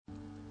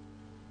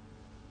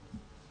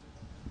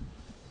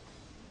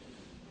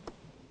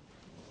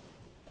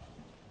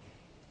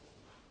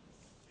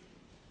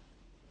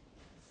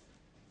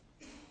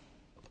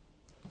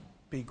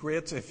Be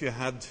great if you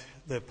had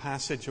the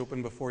passage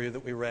open before you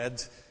that we read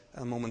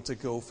a moment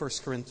ago, 1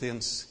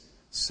 Corinthians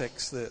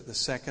 6, the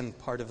second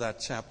part of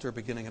that chapter,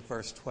 beginning at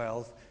verse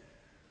 12.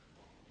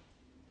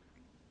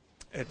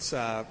 It's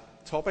a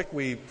topic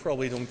we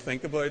probably don't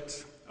think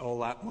about all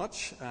that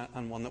much,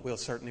 and one that we'll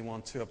certainly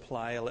want to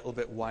apply a little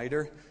bit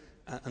wider.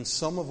 And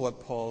some of what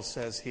Paul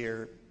says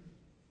here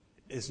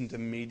isn't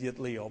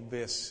immediately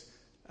obvious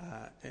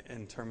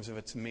in terms of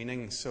its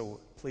meaning, so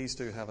please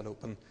do have it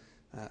open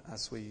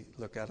as we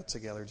look at it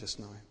together just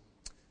now.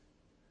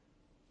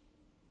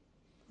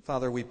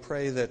 Father, we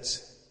pray that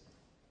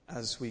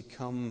as we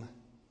come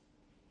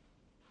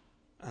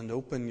and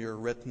open your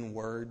written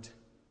word,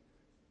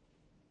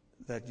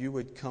 that you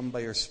would come by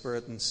your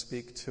Spirit and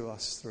speak to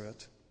us through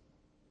it.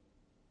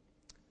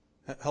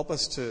 Help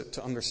us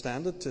to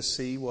understand it, to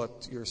see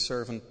what your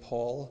servant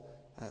Paul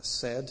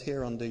said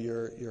here under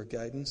your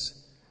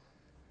guidance.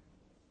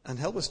 And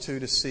help us too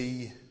to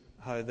see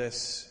how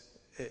this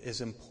is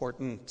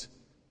important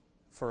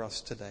for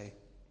us today.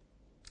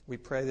 We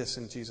pray this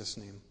in Jesus'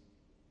 name.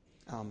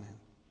 Amen.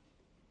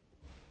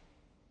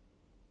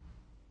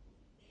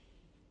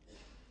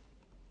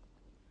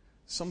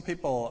 Some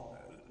people,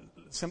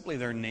 simply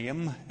their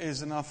name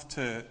is enough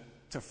to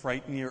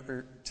frighten you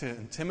or to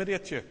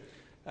intimidate you.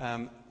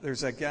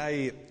 There's a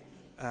guy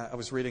I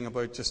was reading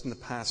about just in the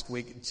past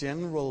week,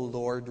 General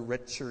Lord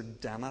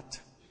Richard Dennett.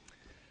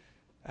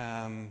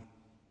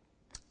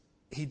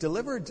 He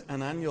delivered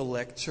an annual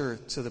lecture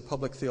to the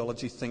public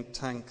theology think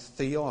tank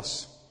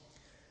Theos,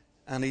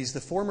 and he's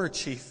the former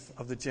chief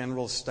of the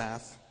General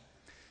Staff.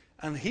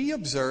 And he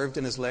observed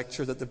in his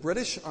lecture that the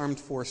British Armed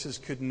Forces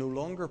could no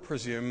longer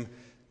presume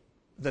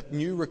that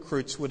new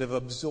recruits would have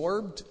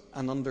absorbed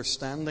an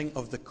understanding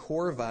of the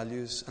core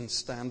values and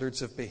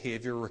standards of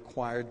behaviour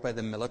required by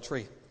the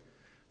military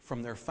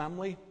from their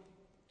family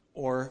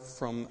or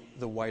from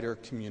the wider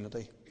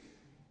community.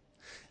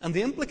 And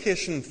the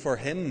implication for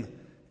him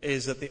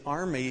is that the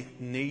army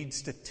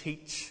needs to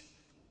teach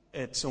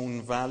its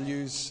own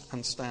values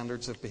and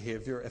standards of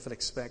behaviour if it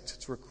expects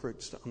its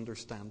recruits to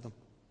understand them.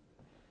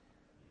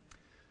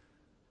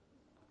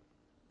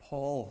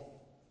 Paul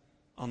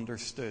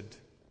understood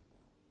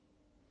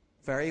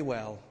very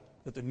well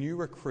that the new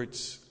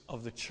recruits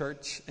of the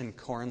church in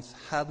Corinth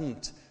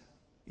hadn't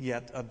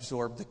yet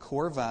absorbed the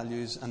core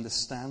values and the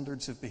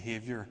standards of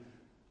behaviour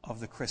of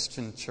the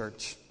Christian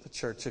church, the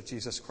Church of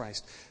Jesus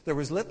Christ. There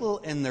was little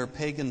in their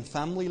pagan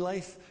family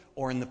life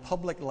or in the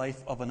public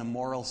life of an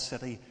immoral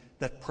city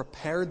that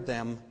prepared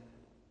them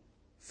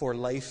for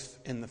life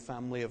in the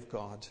family of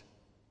God.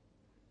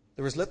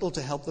 There was little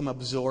to help them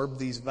absorb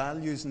these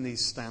values and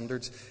these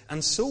standards.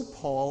 And so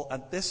Paul,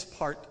 at this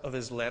part of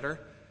his letter,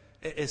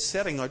 is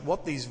setting out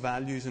what these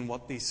values and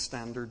what these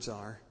standards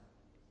are.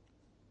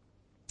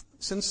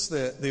 Since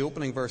the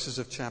opening verses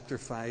of chapter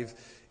 5,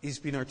 he's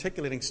been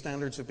articulating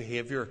standards of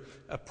behaviour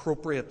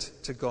appropriate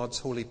to God's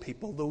holy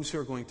people, those who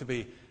are going to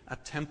be a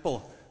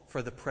temple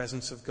for the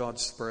presence of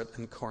God's Spirit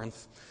in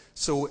Corinth.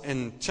 So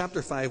in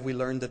chapter 5, we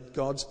learned that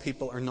God's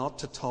people are not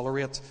to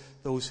tolerate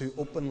those who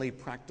openly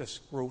practice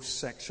gross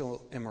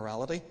sexual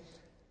immorality,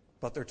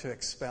 but they're to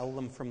expel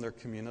them from their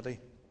community.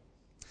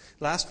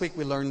 Last week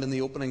we learned in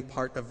the opening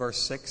part of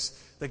verse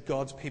 6 that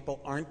God's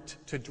people aren't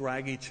to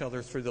drag each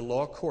other through the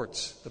law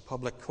courts, the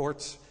public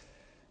courts,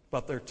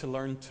 but they're to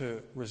learn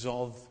to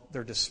resolve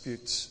their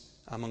disputes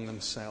among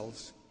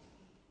themselves.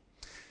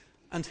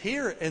 And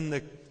here in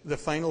the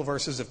final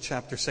verses of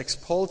chapter 6,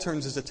 Paul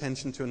turns his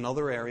attention to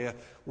another area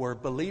where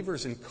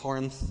believers in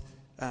Corinth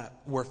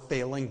were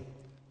failing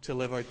to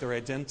live out their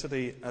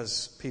identity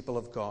as people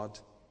of God.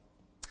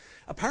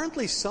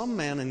 Apparently some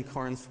men in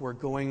Corinth were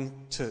going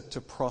to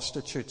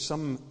prostitutes.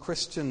 Some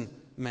Christian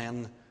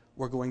men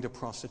were going to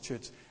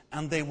prostitutes,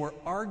 and they were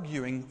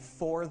arguing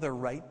for the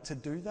right to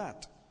do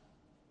that.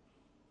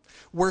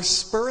 We're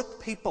spirit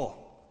people.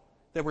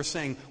 They were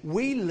saying,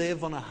 we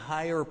live on a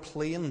higher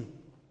plane.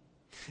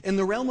 In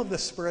the realm of the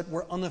Spirit,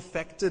 we're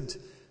unaffected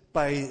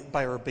by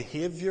our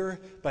behaviour,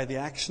 by the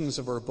actions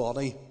of our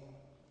body.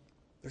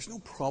 There's no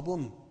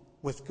problem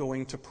with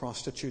going to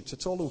prostitutes.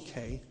 It's all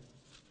okay.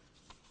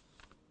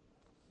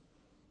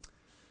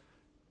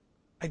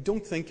 I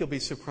don't think you'll be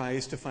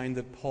surprised to find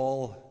that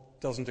Paul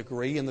doesn't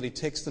agree and that he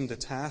takes them to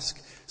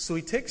task. So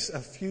he takes a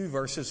few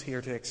verses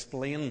here to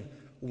explain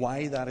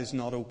why that is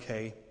not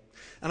okay.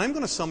 And I'm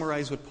going to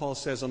summarize what Paul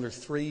says under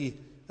three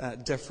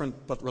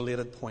different but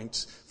related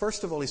points.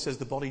 First of all, he says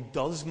the body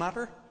does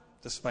matter,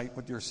 despite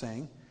what you're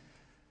saying.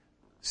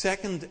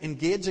 Second,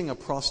 engaging a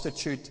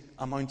prostitute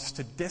amounts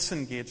to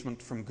disengagement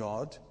from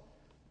God.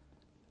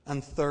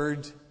 And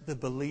third, the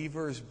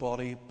believer's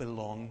body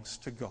belongs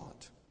to God.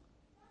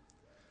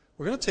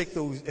 We're going to take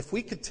those, if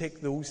we could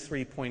take those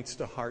 3 points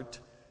to heart,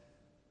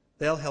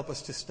 they'll help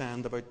us to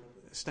stand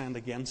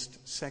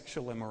against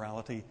sexual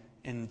immorality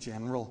in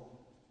general.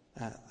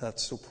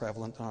 That's so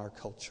prevalent in our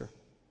culture.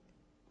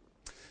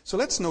 So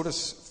let's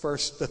notice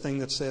first the thing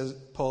that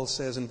Paul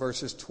says in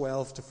verses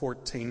 12 to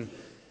 14.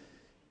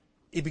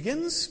 He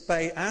begins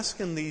by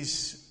asking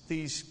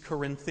these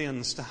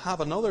Corinthians to have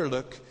another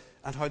look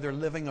and how they're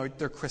living out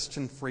their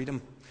Christian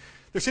freedom.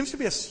 There seems to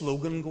be a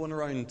slogan going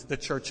around the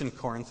church in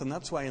Corinth, and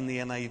that's why in the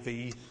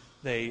NIV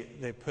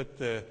they put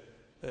the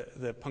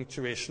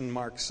punctuation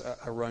marks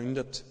around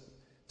it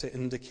to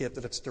indicate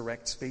that it's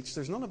direct speech.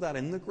 There's none of that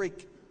in the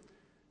Greek.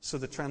 So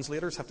the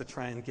translators have to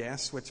try and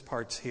guess which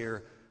parts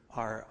here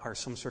are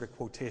some sort of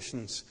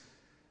quotations.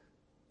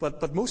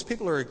 But most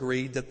people are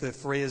agreed that the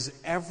phrase,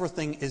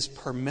 "everything is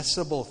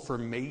permissible for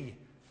me,"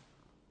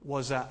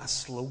 was a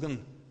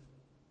slogan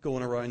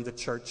going around the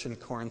church in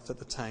Corinth at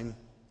the time.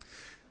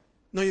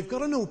 Now, you've got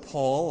to know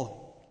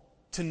Paul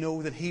to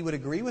know that he would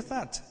agree with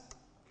that,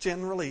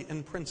 generally,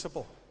 in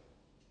principle.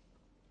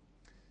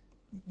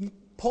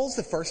 Paul's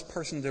the first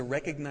person to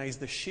recognize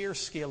the sheer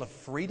scale of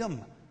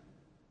freedom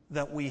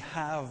that we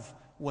have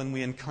when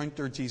we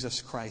encounter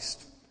Jesus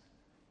Christ.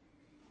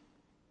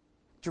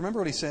 Do you remember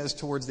what he says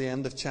towards the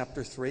end of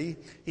chapter 3?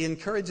 He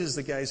encourages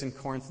the guys in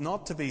Corinth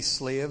not to be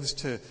slaves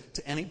to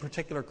any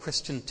particular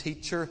Christian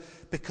teacher,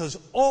 because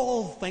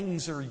all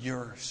things are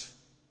yours,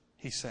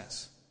 he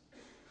says.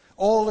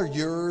 All are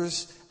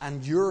yours,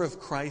 and you're of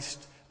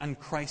Christ, and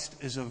Christ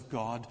is of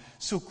God.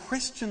 So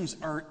Christians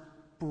are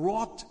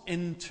brought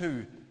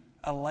into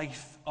a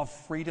life of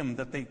freedom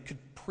that they could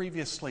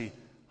previously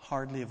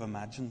hardly have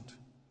imagined.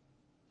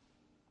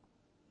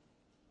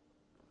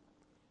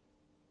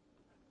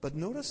 But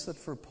notice that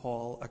for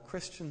Paul, a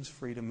Christian's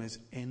freedom is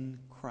in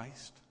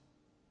Christ.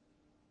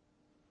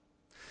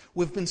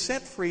 We've been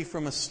set free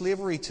from a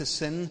slavery to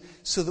sin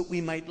so that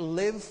we might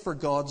live for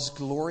God's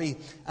glory.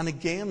 And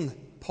again,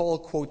 Paul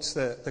quotes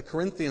the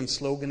Corinthian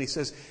slogan. He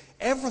says,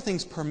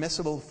 "Everything's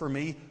permissible for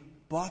me,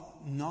 but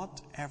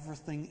not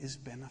everything is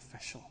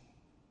beneficial."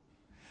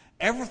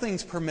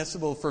 Everything's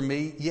permissible for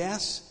me,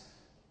 yes,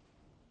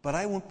 but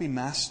I won't be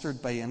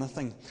mastered by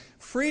anything.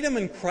 Freedom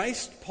in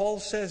Christ, Paul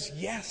says,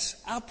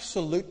 yes,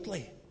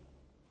 absolutely.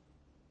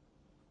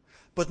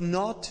 But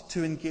not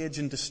to engage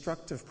in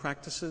destructive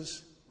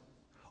practices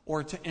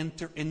or to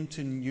enter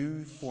into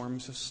new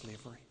forms of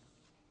slavery.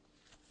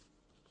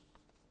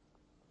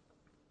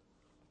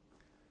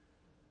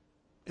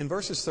 In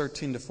verses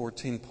 13 to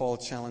 14, Paul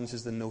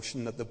challenges the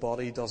notion that the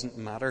body doesn't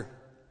matter.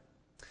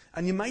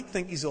 And you might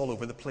think he's all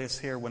over the place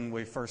here when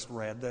we first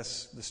read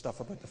this, the stuff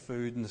about the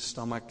food and the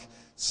stomach,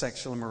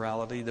 sexual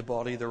immorality, the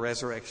body, the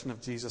resurrection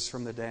of Jesus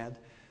from the dead.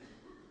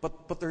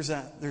 But there's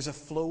a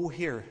flow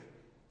here.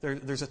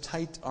 There's a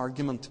tight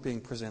argument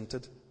being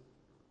presented.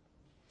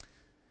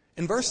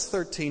 In verse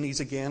 13,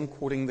 he's again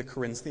quoting the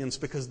Corinthians,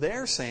 because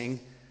they're saying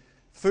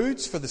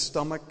food's for the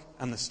stomach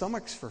and the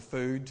stomach's for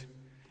food.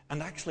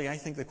 And actually, I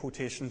think the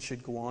quotation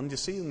should go on. Do you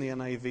see in the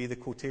NIV the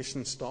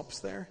quotation stops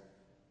there?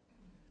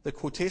 The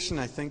quotation,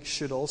 I think,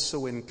 should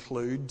also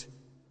include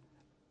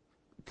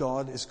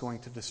God is going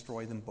to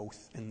destroy them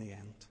both in the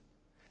end.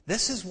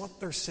 This is what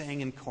they're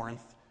saying in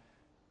Corinth.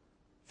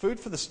 Food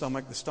for the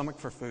stomach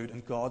for food,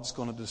 and God's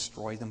going to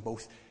destroy them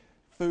both.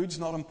 Food's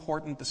not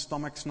important, the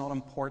stomach's not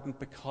important,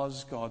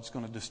 because God's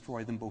going to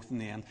destroy them both in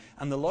the end.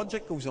 And the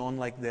logic goes on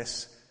like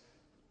this.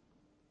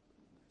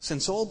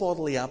 Since all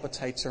bodily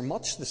appetites are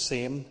much the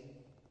same,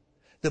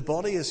 the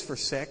body is for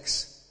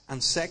sex,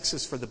 and sex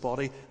is for the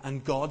body,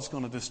 and God's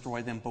going to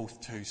destroy them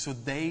both too. So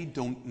they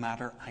don't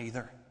matter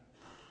either.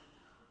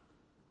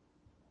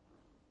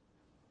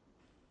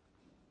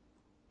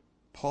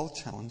 Paul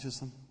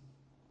challenges them.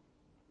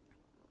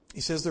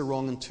 He says they're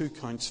wrong on two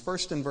counts.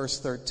 First, in verse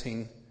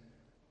 13,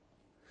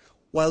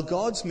 while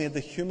God's made the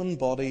human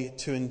body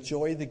to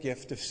enjoy the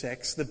gift of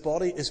sex, the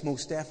body is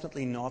most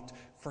definitely not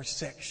for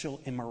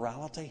sexual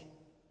immorality.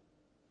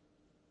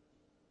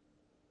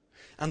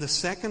 And the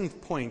second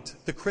point,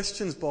 the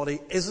Christian's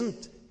body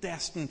isn't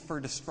destined for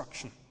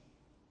destruction.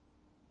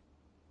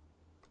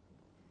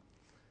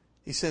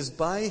 He says,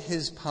 by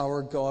his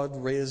power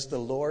God raised the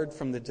Lord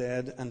from the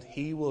dead, and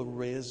he will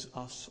raise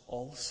us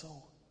also.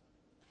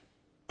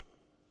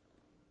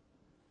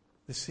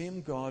 The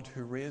same God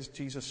who raised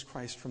Jesus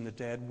Christ from the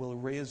dead will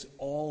raise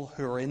all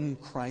who are in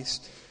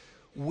Christ.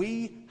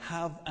 We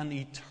have an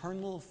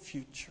eternal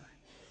future.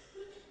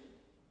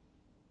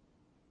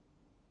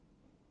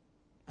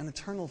 An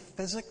eternal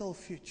physical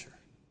future.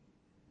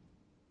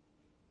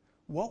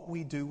 What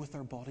we do with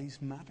our bodies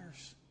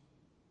matters.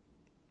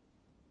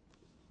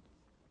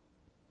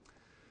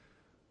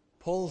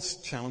 Paul's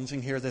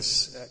challenging here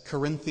this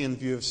Corinthian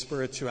view of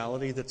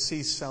spirituality that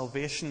sees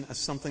salvation as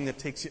something that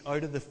takes you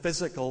out of the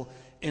physical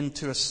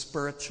into a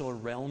spiritual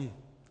realm.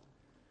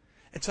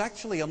 It's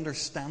actually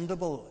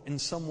understandable in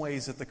some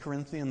ways that the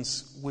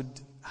Corinthians would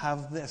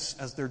have this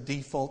as their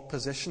default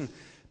position,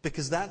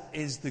 because that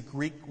is the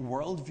Greek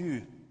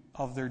worldview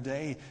of their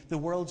day. The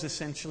world's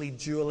essentially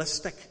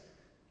dualistic.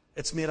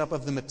 It's made up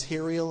of the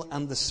material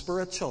and the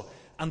spiritual.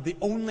 And the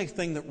only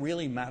thing that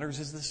really matters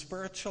is the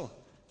spiritual.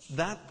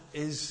 That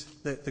is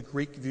the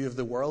Greek view of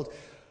the world.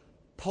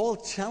 Paul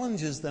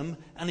challenges them,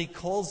 and he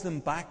calls them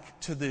back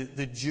to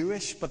the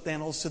Jewish, but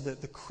then also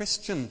the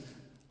Christian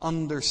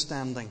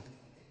understanding.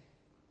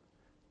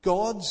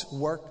 God's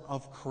work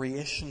of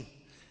creation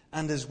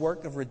and his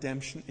work of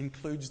redemption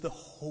includes the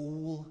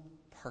whole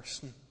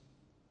person.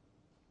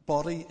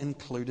 body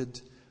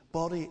included,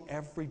 body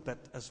every bit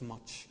as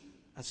much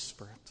as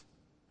spirit.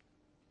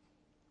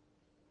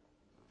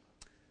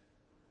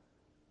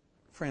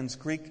 Friends,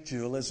 Greek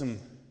dualism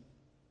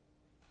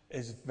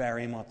is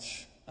very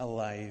much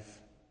alive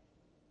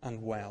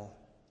and well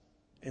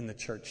in the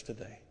church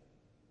today.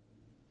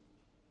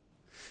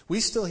 We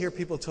still hear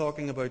people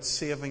talking about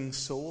saving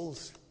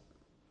souls,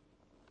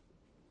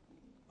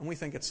 and we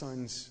think it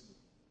sounds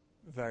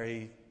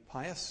very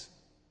pious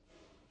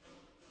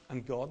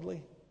and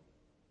godly.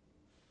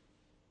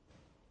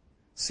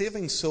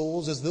 Saving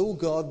souls as though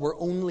God were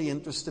only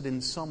interested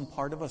in some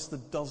part of us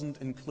that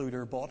doesn't include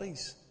our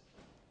bodies.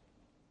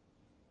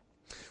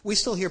 We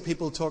still hear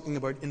people talking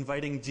about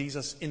inviting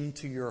Jesus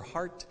into your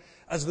heart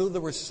as though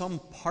there was some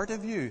part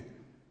of you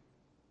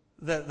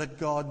that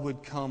God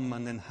would come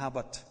and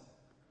inhabit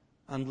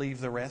and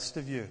leave the rest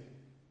of you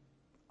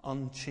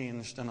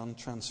unchanged and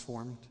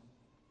untransformed.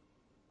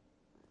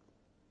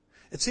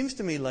 It seems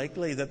to me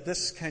likely that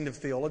this kind of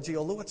theology,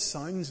 although it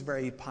sounds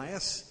very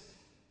pious,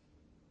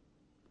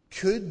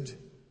 could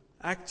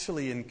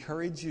actually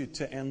encourage you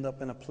to end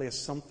up in a place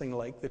something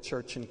like the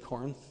church in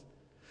Corinth.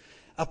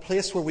 A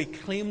place where we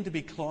claim to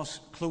be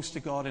close to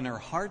God in our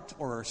heart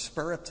or our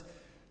spirit,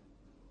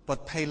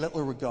 but pay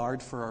little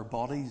regard for our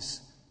bodies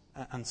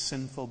and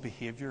sinful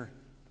behaviour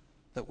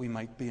that we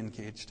might be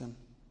engaged in.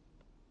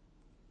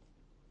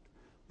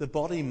 The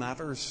body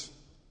matters.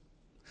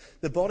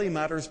 The body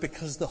matters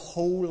because the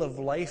whole of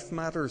life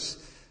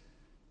matters.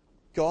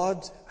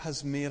 God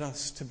has made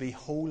us to be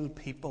whole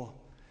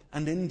people,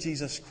 and in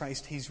Jesus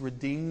Christ He's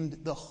redeemed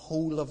the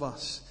whole of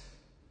us.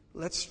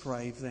 Let's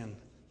strive then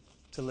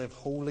to live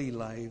holy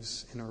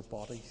lives in our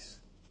bodies.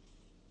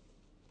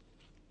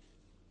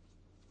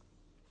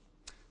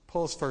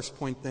 Paul's first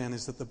point then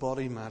is that the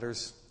body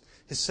matters.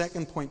 His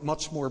second point,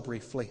 much more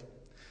briefly,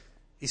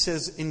 he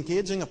says,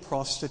 engaging a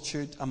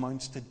prostitute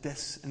amounts to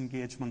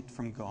disengagement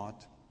from God.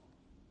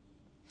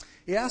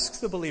 He asks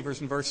the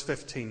believers in verse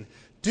 15,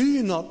 do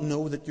you not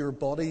know that your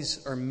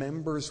bodies are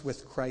members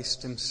with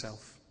Christ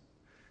Himself?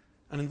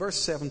 And in verse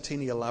 17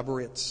 he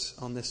elaborates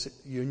on this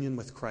union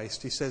with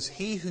Christ. He says,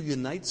 he who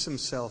unites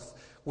himself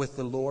with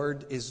the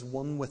Lord is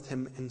one with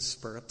Him in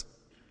spirit.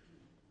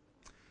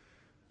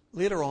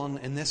 Later on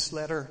in this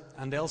letter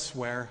and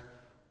elsewhere,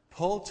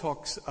 Paul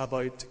talks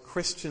about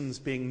Christians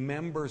being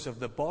members of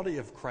the body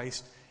of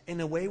Christ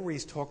in a way where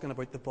he's talking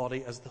about the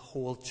body as the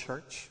whole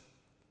church.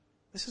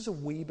 This is a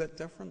wee bit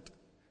different.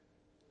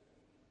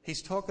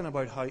 He's talking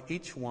about how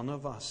each one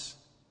of us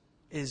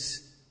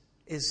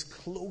is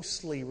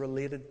closely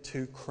related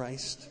to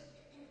Christ.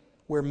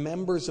 We're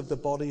members of the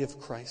body of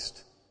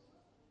Christ.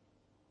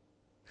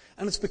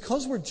 And it's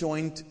because we're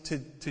joined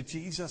to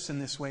Jesus in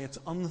this way, it's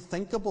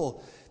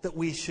unthinkable that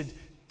we should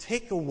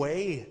take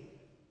away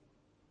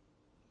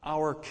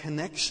our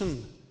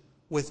connection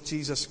with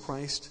Jesus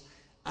Christ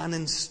and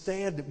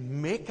instead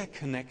make a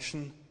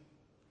connection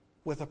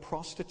with a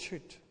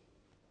prostitute.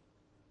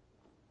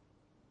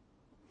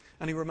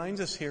 And he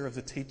reminds us here of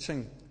the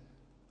teaching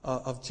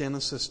of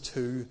Genesis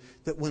 2,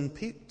 that when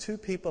two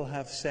people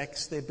have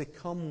sex, they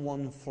become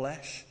one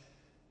flesh.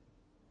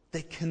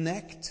 They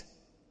connect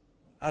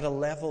at a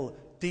level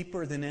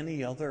deeper than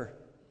any other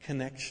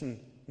connection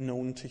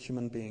known to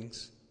human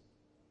beings.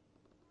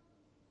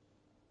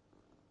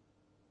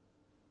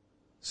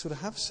 So to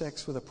have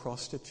sex with a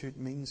prostitute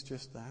means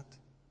just that.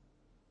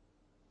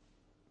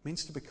 It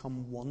means to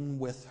become one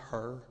with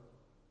her.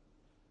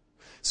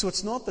 So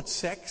it's not that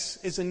sex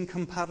is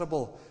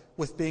incompatible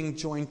with being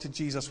joined to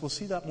Jesus. We'll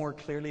see that more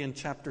clearly in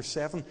chapter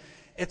 7.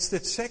 It's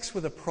that sex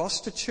with a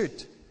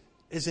prostitute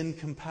is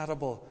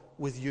incompatible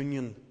with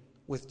union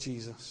with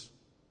Jesus.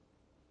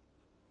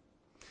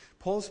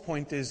 Paul's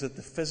point is that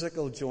the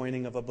physical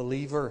joining of a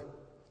believer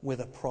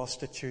with a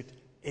prostitute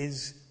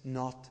is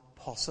not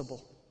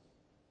possible.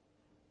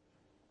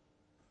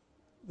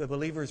 The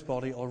believer's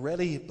body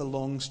already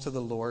belongs to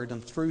the Lord,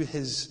 and through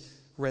His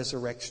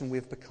resurrection we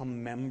have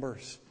become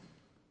members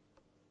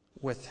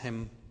with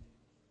Him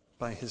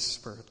by His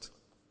Spirit.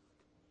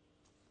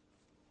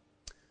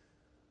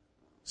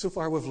 So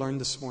far we've learned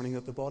this morning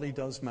that the body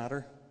does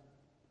matter,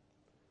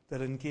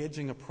 that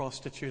engaging a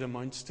prostitute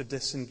amounts to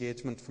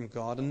disengagement from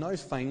God. And now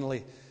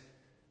finally,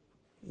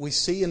 we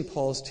see in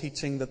Paul's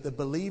teaching that the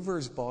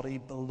believer's body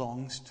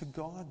belongs to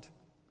God.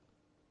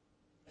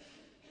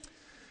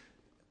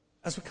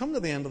 As we come to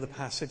the end of the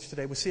passage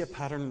today, we see a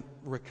pattern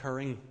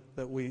recurring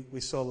that we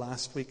saw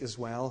last week as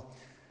well.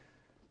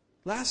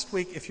 Last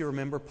week, if you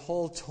remember,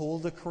 Paul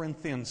told the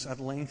Corinthians at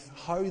length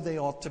how they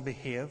ought to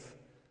behave.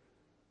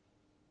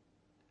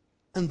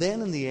 And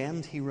then in the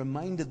end, he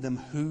reminded them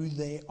who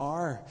they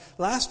are.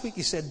 Last week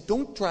he said,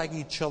 don't drag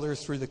each other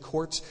through the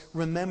courts.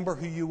 Remember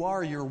who you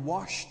are. You're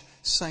washed,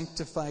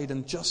 sanctified,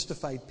 and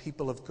justified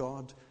people of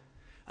God.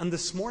 And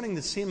this morning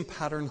the same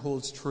pattern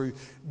holds true.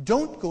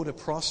 Don't go to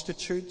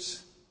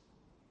prostitutes.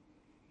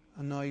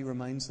 And now he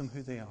reminds them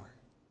who they are.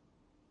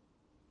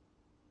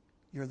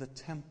 You're the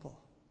temple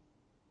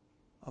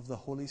of the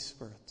Holy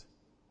Spirit.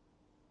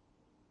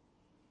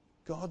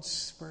 God's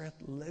Spirit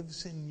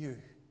lives in you.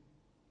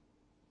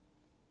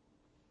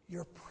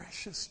 You're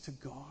precious to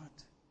God.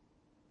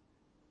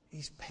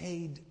 He's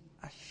paid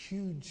a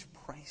huge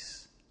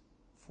price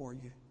for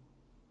you.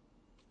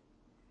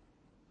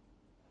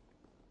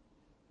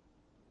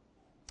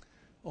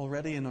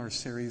 Already in our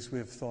series, we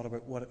have thought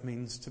about what it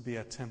means to be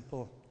a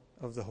temple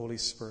of the Holy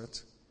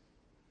Spirit.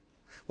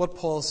 What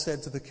Paul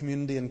said to the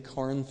community in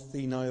Corinth,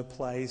 he now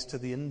applies to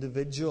the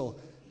individual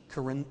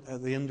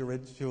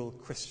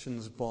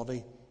Christian's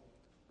body.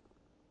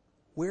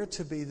 We're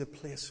to be the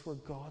place where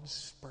God's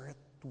Spirit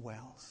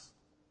dwells.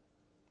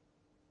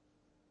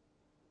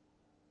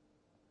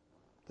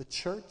 The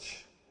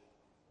church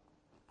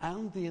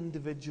and the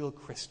individual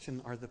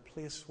Christian are the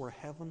place where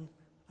heaven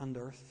and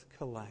earth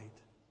collide.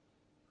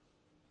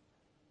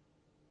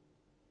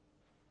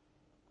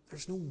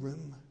 There's no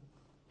room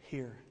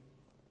here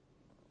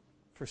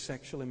for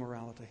sexual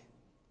immorality.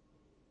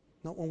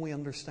 Not when we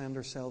understand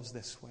ourselves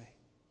this way.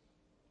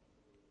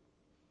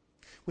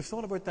 We've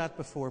thought about that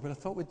before, but I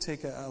thought we'd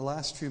take a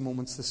last few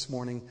moments this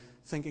morning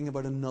thinking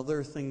about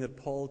another thing that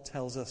Paul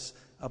tells us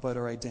about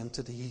our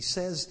identity. He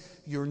says,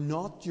 you're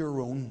not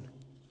your own.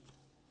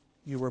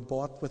 You were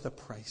bought with a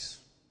price.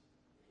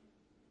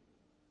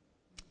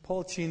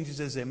 Paul changes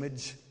his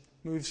image,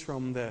 moves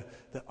from the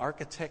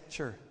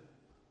architecture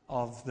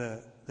of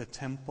the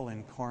temple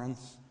in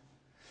Corinth,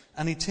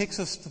 and he takes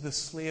us to the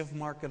slave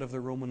market of the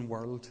Roman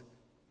world.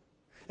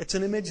 It's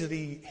an image that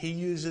he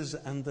uses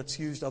and that's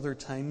used other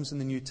times in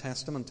the New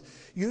Testament.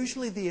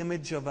 Usually the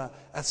image of a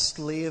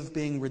slave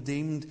being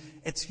redeemed,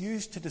 it's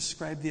used to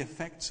describe the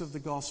effects of the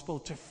gospel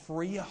to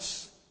free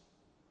us.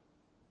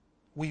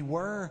 We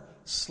were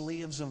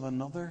slaves of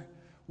another.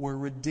 We're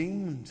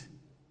redeemed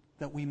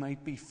that we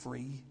might be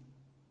free.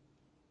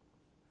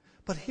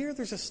 But here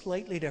there's a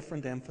slightly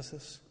different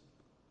emphasis.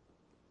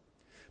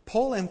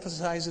 Paul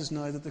emphasizes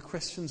now that the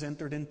Christians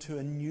entered into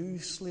a new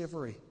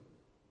slavery.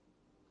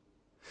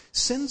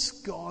 Since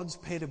God's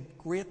paid a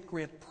great,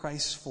 great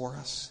price for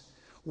us,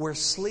 we're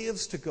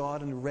slaves to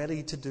God and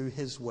ready to do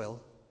His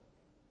will.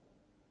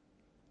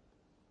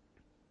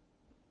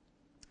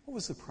 What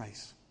was the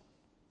price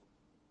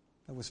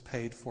that was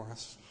paid for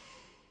us?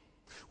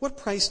 What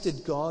price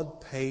did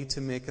God pay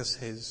to make us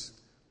His?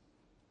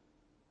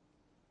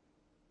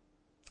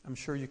 I'm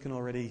sure you can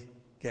already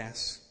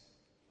guess.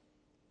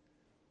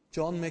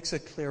 John makes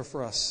it clear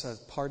for us as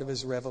part of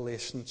his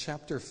Revelation,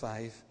 chapter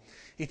 5.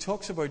 He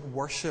talks about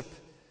worship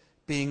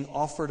being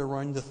offered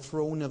around the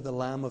throne of the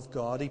Lamb of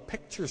God. He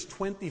pictures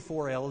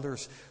 24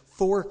 elders,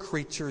 4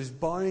 creatures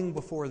bowing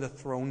before the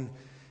throne,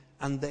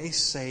 and they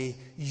say,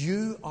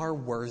 "You are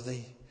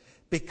worthy,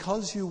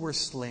 because you were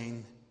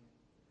slain,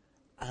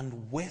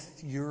 and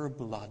with your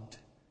blood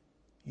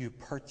you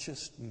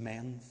purchased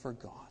men for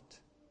God."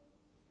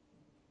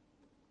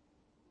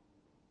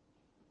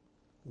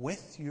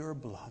 With your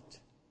blood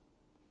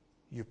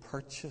you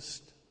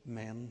purchased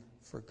men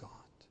for God.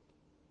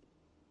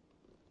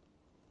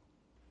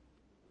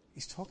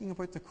 He's talking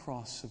about the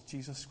cross of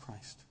Jesus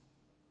Christ.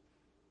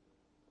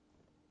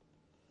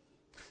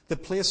 The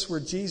place where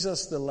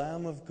Jesus, the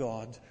Lamb of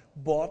God,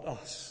 bought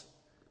us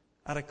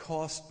at a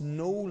cost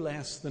no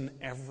less than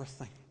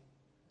everything,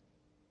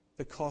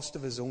 the cost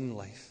of His own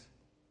life.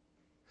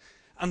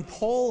 And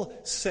Paul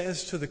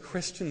says to the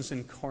Christians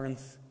in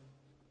Corinth,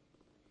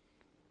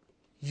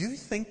 you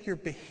think your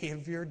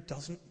behavior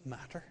doesn't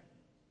matter?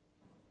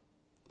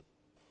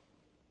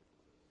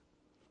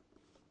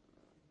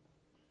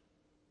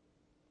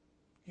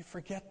 You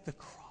forget the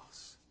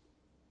cross.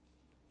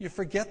 You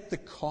forget the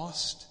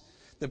cost,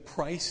 the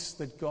price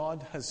that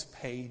God has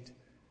paid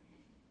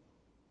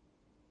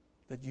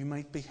that you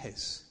might be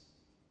His,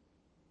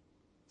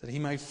 that He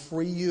might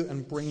free you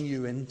and bring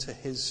you into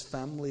His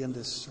family and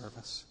His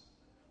service.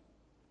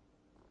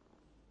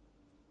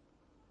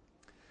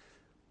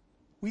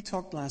 We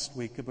talked last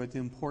week about the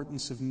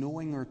importance of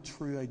knowing our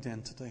true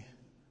identity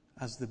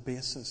as the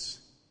basis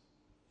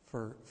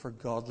for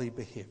godly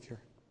behavior.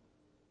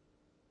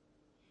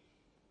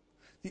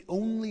 The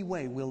only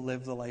way we'll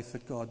live the life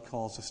that God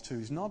calls us to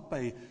is not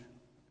by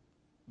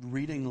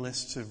reading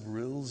lists of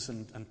rules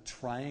and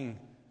trying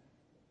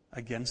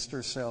against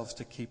ourselves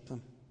to keep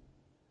them.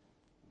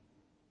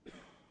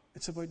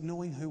 It's about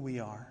knowing who we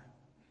are,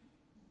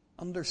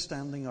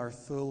 understanding our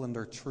full and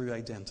our true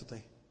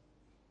identity.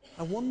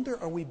 I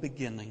wonder, are we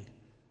beginning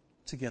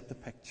to get the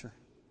picture?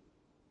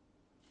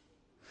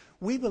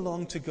 We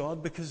belong to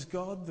God because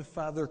God the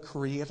Father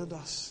created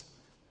us.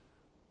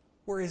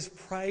 We're His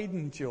pride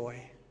and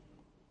joy.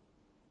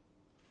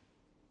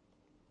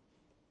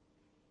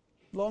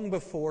 Long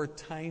before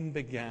time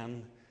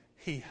began,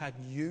 He had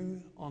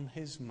you on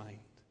His mind.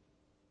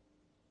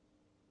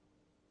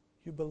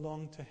 You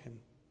belong to Him.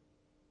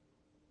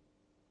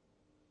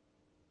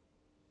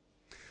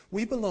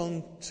 We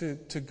belong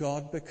to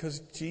God because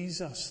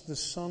Jesus, the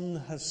Son,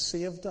 has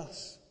saved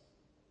us.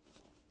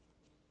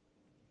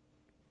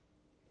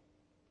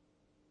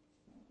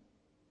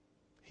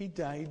 He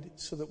died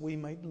so that we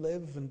might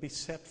live and be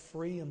set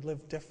free and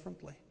live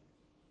differently.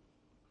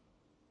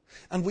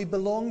 And we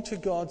belong to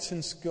God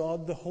since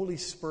God, the Holy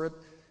Spirit,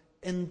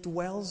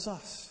 indwells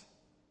us.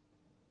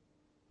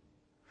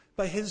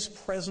 By His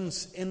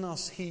presence in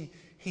us, He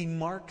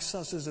marks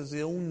us as His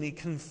own. He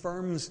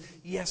confirms,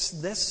 yes,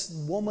 this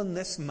woman,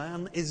 this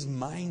man is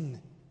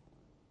mine.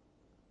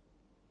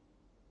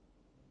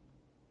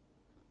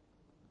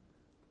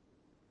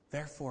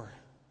 Therefore,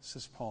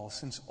 says Paul,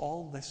 since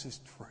all this is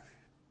true,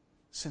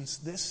 since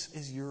this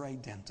is your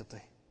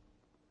identity,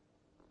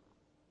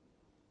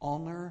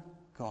 honor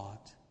God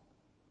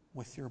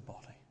with your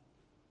body.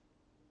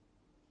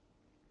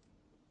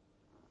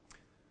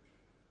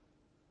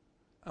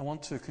 I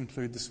want to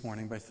conclude this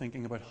morning by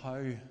thinking about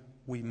how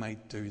we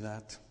might do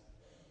that,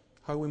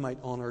 how we might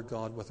honor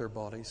God with our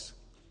bodies.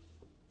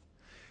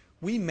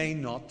 We may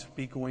not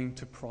be going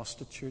to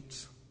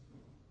prostitutes.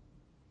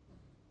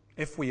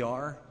 If we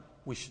are,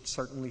 we should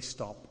certainly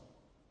stop.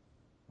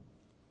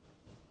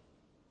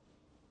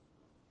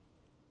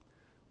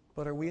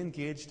 But are we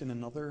engaged in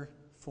another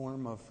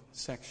form of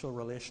sexual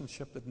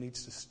relationship that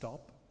needs to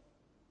stop?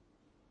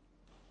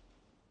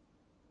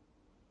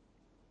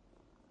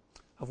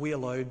 Have we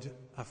allowed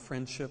a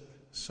friendship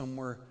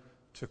somewhere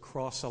to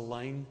cross a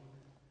line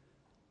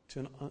to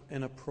an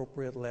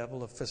inappropriate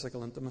level of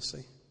physical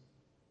intimacy?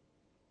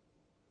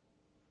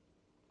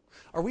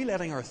 Are we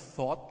letting our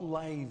thought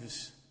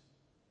lives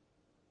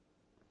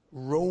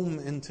roam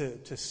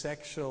into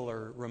sexual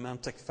or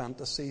romantic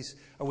fantasies?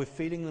 Are we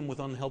feeding them with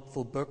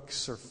unhelpful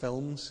books or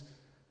films?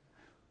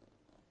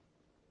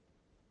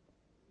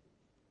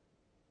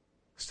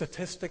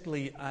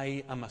 Statistically,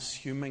 I am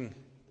assuming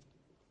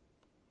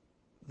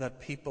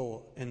that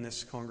people in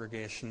this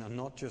congregation, and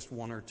not just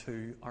one or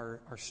two, are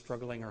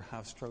struggling or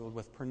have struggled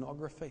with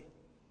pornography.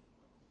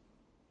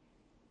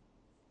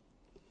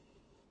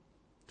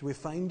 Do we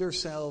find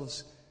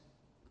ourselves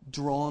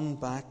drawn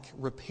back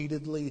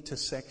repeatedly to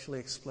sexually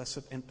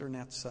explicit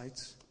internet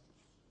sites?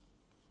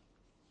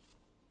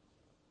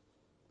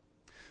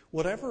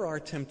 Whatever our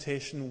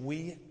temptation,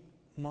 we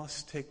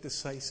must take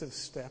decisive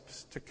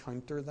steps to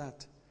counter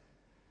that.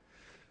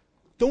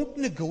 Don't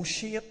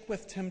negotiate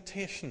with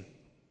temptation.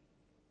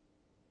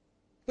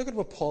 Look at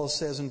what Paul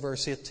says in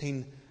verse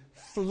 18.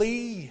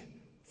 Flee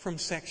from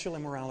sexual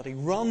immorality.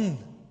 Run.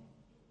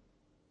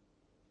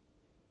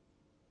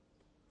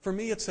 For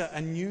me, it's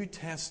a New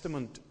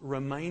Testament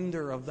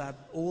reminder of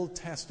that Old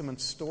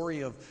Testament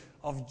story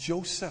of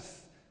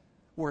Joseph,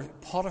 where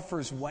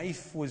Potiphar's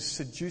wife was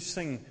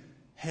seducing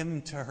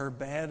him to her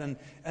bed,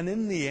 and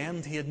in the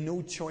end he had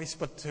no choice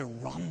but to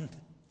run.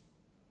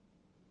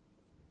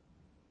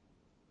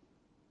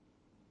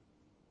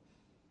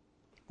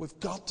 We've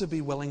got to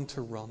be willing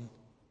to run.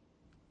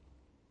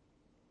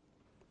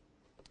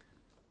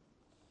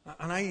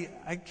 And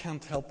I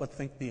can't help but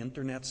think the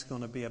Internet's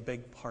going to be a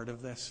big part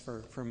of this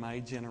for my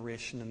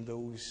generation and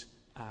those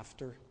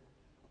after.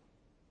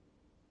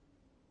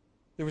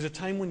 There was a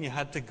time when you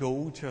had to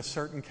go to a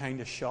certain kind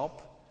of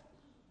shop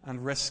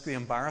and risk the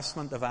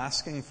embarrassment of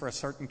asking for a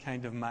certain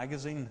kind of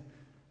magazine.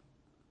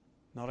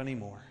 Not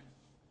anymore.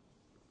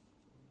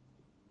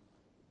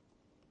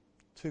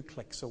 2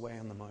 clicks away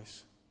on the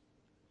mouse.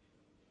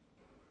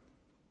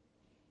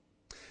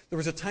 There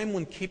was a time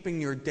when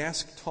keeping your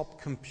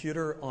desktop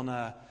computer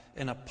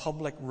in a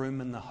public room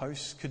in the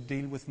house could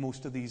deal with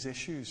most of these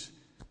issues,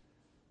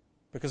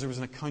 because there was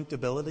an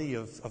accountability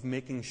of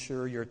making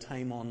sure your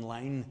time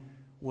online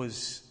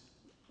was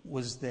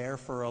there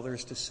for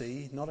others to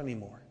see. Not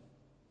anymore.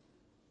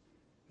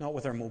 Not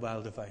with our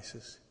mobile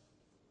devices.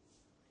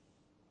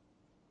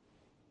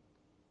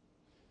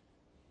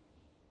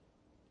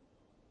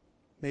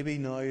 Maybe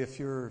now, if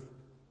you're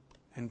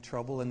in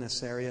trouble in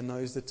this area,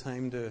 now's the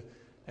time to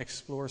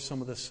explore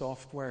some of the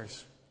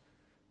softwares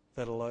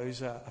that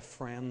allows a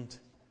friend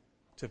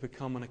to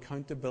become an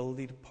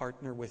accountability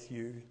partner with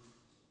you.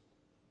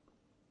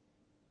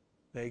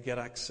 They get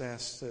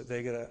access,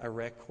 they get a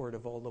record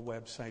of all the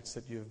websites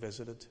that you've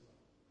visited.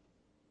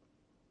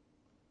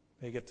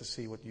 They get to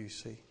see what you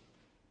see.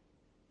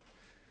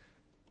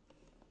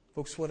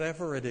 Folks,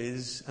 whatever it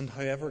is and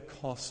however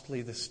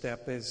costly the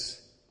step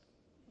is,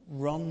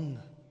 run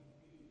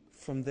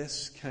from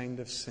this kind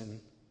of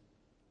sin.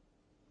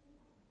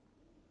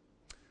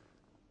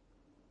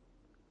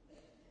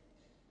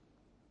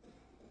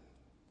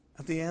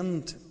 At the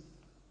end,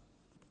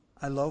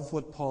 I love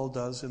what Paul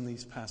does in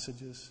these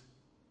passages.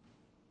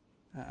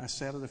 I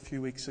said it a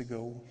few weeks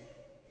ago.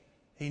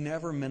 He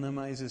never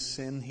minimizes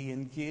sin. He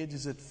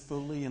engages it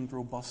fully and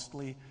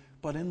robustly.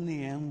 But in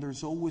the end,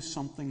 there's always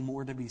something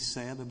more to be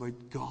said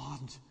about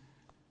God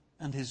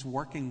and His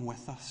working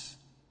with us.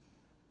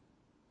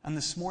 And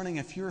this morning,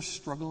 if you're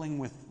struggling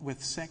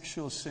with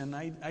sexual sin,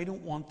 I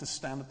don't want to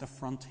stand at the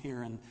front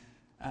here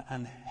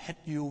and hit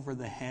you over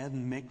the head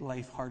and make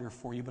life harder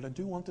for you. But I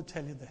do want to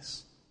tell you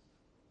this.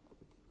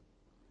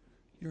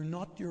 You're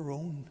not your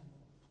own.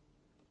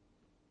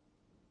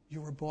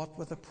 You were bought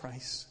with a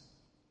price.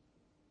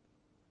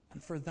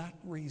 And for that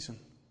reason,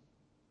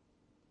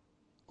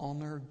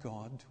 honor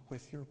God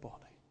with your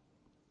body.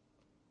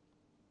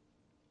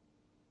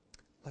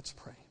 Let's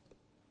pray.